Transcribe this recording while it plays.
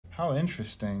How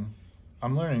interesting.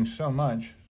 I'm learning so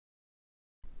much.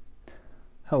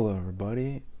 Hello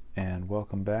everybody, and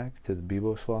welcome back to the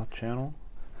Beebosloth channel.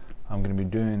 I'm going to be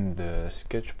doing the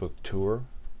sketchbook tour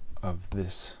of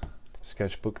this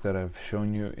sketchbook that I've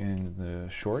shown you in the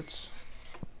shorts.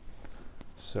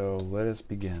 So let us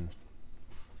begin.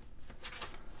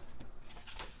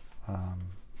 I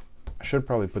should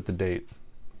probably put the date,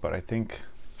 but I think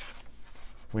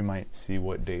we might see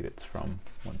what date it's from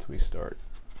once we start.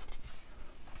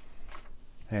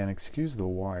 And excuse the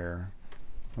wire.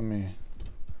 Let me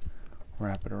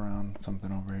wrap it around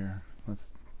something over here. Let's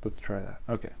try that.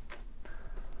 Okay.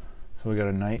 So we got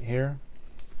a knight here,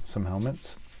 some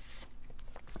helmets.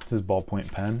 This is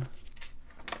ballpoint pen.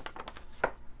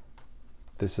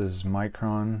 This is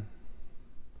micron.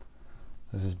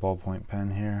 This is ballpoint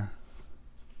pen here.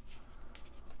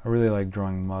 I really like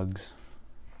drawing mugs.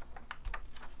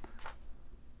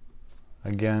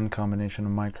 Again, combination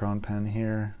of micron pen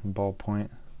here, and ballpoint.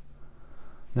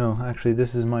 No, actually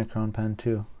this is micron pen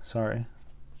too, sorry.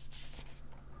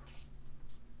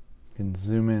 You can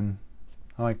zoom in.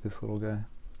 I like this little guy.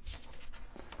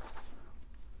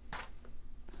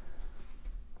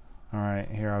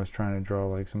 Alright, here I was trying to draw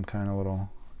like some kind of little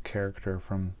character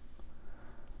from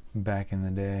back in the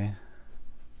day.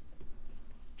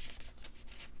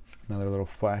 Another little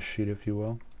flash sheet, if you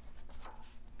will.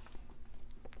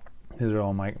 These are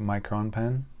all micron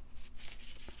pen.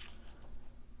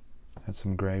 Got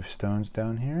some gravestones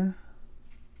down here.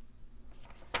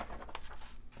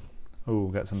 Oh,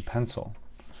 got some pencil.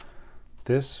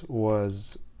 This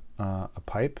was a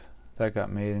pipe that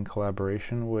got made in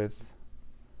collaboration with,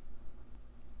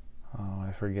 oh,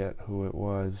 I forget who it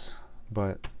was,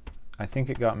 but I think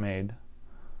it got made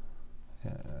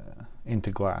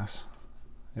into glass.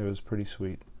 It was pretty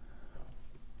sweet.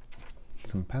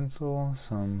 Some pencil,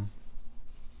 some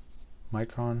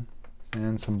micron,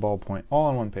 and some ballpoint, all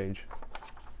on one page.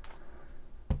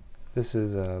 This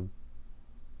is a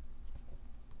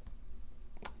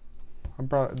I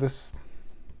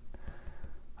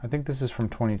think this is from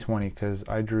 2020 because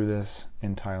I drew this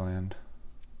in Thailand.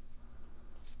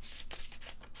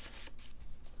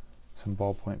 Some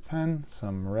ballpoint pen,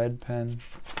 some red pen.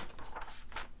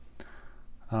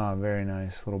 Ah, very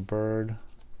nice little bird.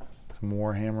 Some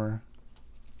Warhammer.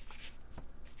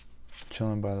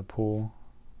 Chilling by the pool.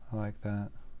 I like that.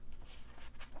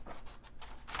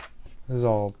 This is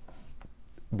all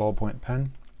ballpoint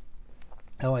pen.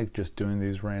 I like just doing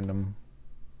these random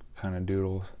kind of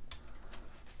doodles.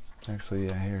 Actually,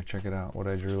 yeah, here, check it out what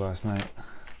I drew last night.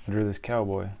 I drew this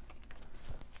cowboy.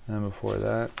 And then before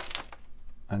that,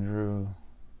 I drew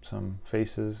some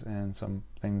faces and some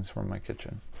things from my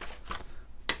kitchen.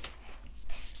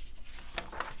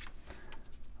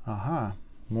 Aha,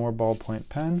 more ballpoint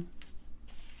pen.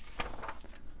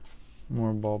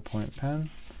 More ballpoint pen.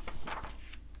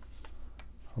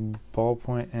 A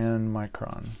ballpoint and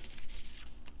micron.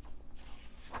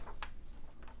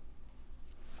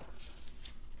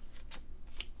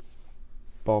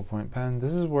 Ballpoint pen.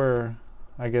 This is where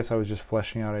I guess I was just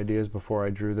fleshing out ideas before I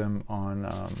drew them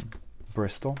on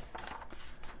Bristol.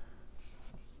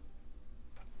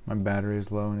 My battery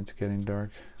is low and it's getting dark.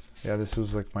 Yeah, this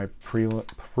was like my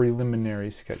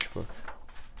preliminary sketchbook.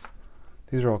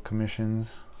 These are all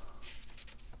commissions.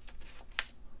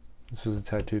 This was a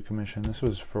tattoo commission. This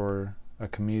was for a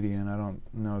comedian. I don't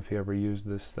know if he ever used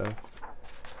this stuff.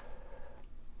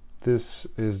 This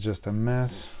is just a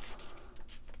mess.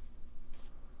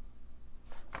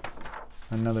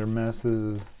 Another mess. This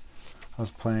is, I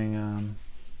was playing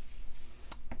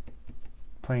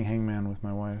hangman with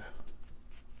my wife.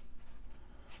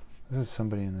 This is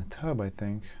somebody in the tub, I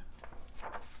think.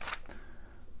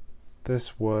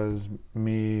 This was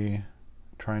me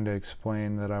trying to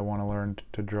explain that I want to learn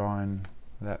to draw in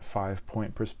that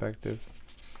 5-point perspective.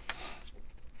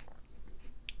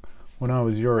 When I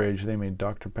was your age, they made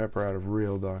Dr. Pepper out of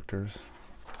real doctors.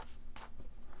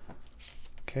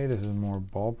 Okay, this is more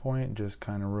ballpoint, just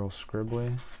kind of real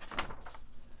scribbly.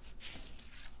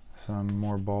 Some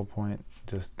more ballpoint,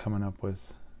 just coming up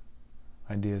with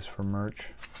ideas for merch.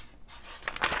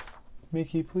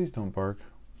 Mickey, please don't bark.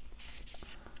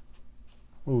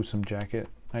 Ooh, some jacket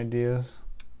ideas.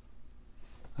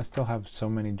 I still have so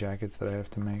many jackets that I have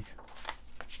to make.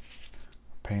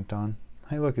 Paint on.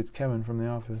 Hey look, it's Kevin from The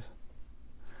Office.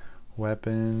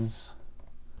 Weapons.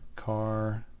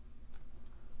 Car.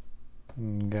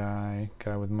 Guy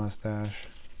with mustache.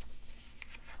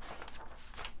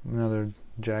 Another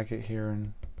jacket here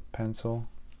in pencil.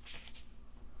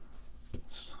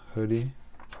 Hoodie.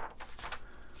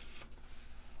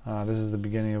 This is the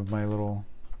beginning of my little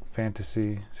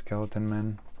fantasy skeleton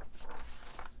men.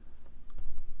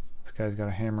 This guy's got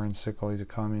a hammer and sickle. He's a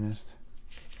communist.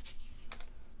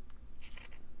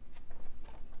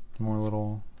 More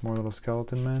little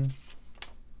skeleton men.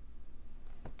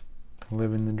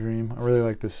 Living the dream. I really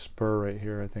like this spur right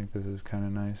here. I think this is kind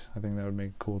of nice. I think that would make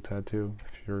a cool tattoo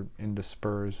if you're into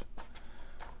spurs.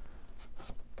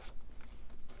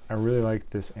 I really like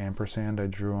this ampersand I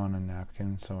drew on a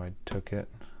napkin, so I took it.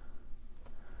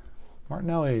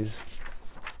 Martinelli's.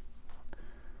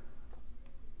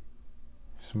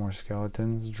 Some more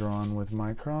skeletons drawn with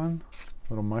micron.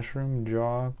 Little mushroom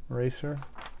jaw eraser.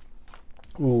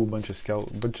 Ooh, bunch of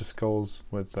skulls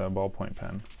with a ballpoint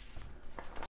pen.